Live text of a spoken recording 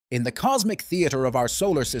In the cosmic theater of our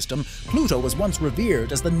solar system, Pluto was once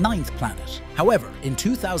revered as the 9th planet. However, in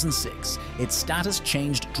 2006, its status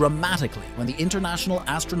changed dramatically when the International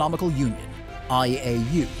Astronomical Union,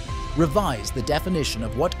 IAU, revised the definition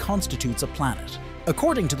of what constitutes a planet.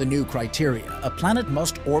 According to the new criteria, a planet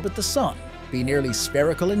must orbit the Sun, be nearly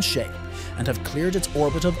spherical in shape, and have cleared its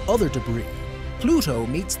orbit of other debris. Pluto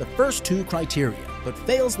meets the first two criteria, but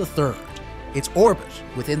fails the third. Its orbit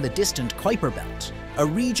within the distant Kuiper Belt, a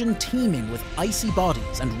region teeming with icy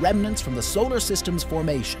bodies and remnants from the solar system's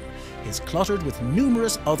formation, is cluttered with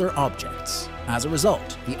numerous other objects. As a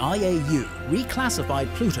result, the IAU reclassified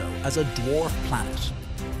Pluto as a dwarf planet.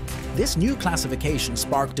 This new classification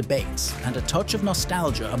sparked debates and a touch of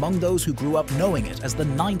nostalgia among those who grew up knowing it as the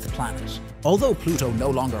 9th planet. Although Pluto no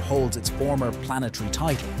longer holds its former planetary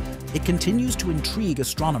title, it continues to intrigue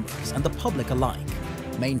astronomers and the public alike,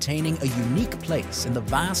 maintaining a unique place in the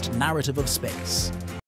vast narrative of space.